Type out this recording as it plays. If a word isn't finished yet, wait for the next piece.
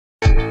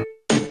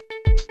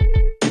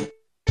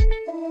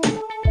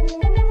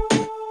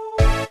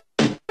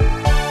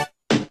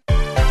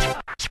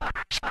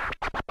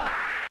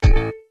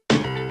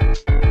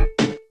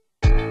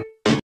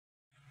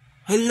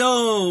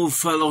Hello,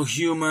 fellow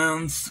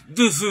humans.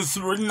 This is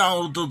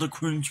Ronaldo the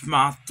Cringe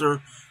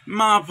Master.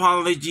 My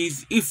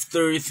apologies if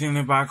there is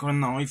any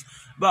background noise,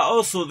 but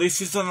also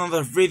this is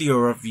another video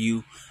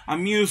review, a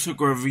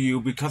music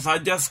review, because I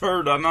just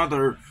heard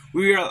another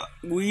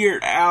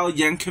Weird Al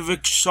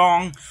Yankovic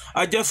song.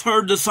 I just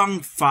heard the song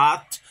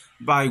Fat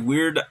by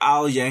Weird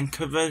Al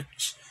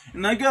Yankovic,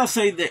 and I gotta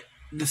say that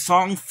the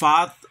song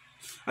Fat,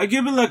 I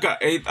give it like an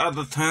 8 out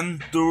of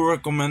 10. Do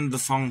recommend the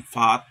song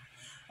Fat.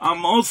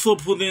 I'm also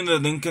putting the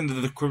link in the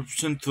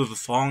description to the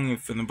song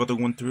if anybody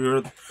wants to hear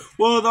it.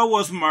 Well, that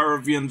was my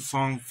review on the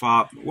song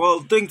Fat. Well,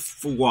 thanks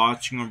for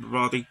watching,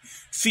 everybody.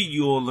 See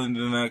you all in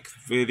the next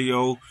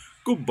video.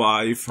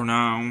 Goodbye for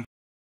now.